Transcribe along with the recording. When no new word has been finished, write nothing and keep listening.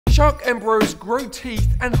Shark embryos grow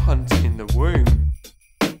teeth and hunt in the womb.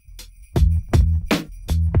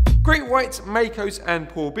 Great whites, makos and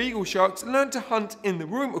porbeagle sharks learn to hunt in the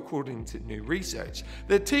womb according to new research.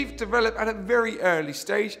 Their teeth develop at a very early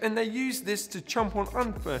stage and they use this to chomp on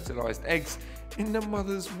unfertilized eggs in the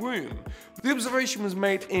mother's womb. The observation was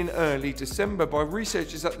made in early December by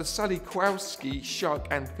researchers at the Sulikowski Shark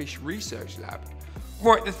and Fish Research Lab.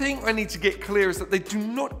 Right, the thing I need to get clear is that they do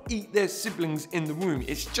not eat their siblings in the womb.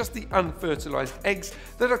 It's just the unfertilized eggs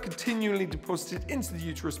that are continually deposited into the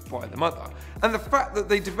uterus by the mother. And the fact that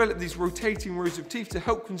they develop these rotating rows of teeth to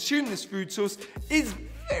help consume this food source is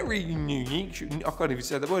very unique. I can't even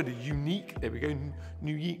say the word, unique. There we go,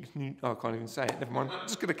 unique. Oh, I can't even say it, never mind. I'm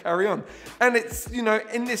just gonna carry on. And it's, you know,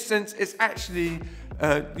 in this sense, it's actually,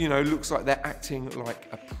 you know, looks like they're acting like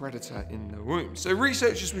a predator in the womb. So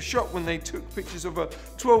researchers were shocked when they took pictures of a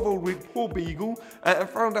 12-week porbeagle and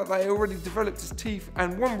found out they already developed his teeth.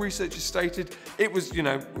 And one researcher stated it was, you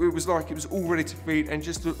know, it was like it was all ready to feed and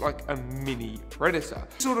just looked like a mini predator.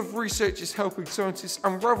 This sort of research is helping scientists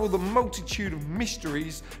unravel the multitude of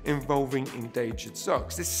mysteries involving endangered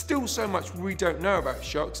sharks. There's still so much we don't know about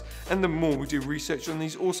sharks, and the more we do research on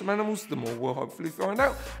these awesome animals, the more we'll hopefully find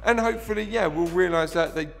out, and hopefully, yeah, we'll realise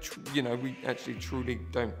that they, you know, we actually truly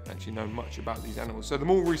don't actually know much about these animals. So the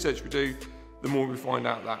more research we do, the more we find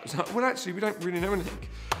out that, well, actually, we don't really know anything.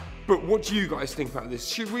 But what do you guys think about this?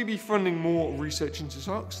 Should we be funding more research into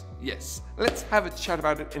sharks? Yes. Let's have a chat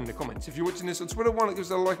about it in the comments. If you're watching this on Twitter, why not give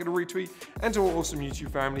us a like and a retweet? And to our awesome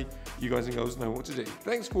YouTube family, you guys and girls know what to do.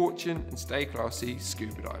 Thanks for watching and stay classy,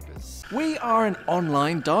 scuba divers. We are an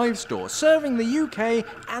online dive store serving the UK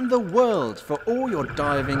and the world for all your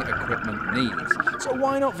diving equipment needs. So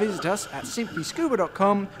why not visit us at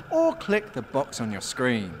simplyscuba.com or click the box on your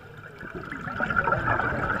screen.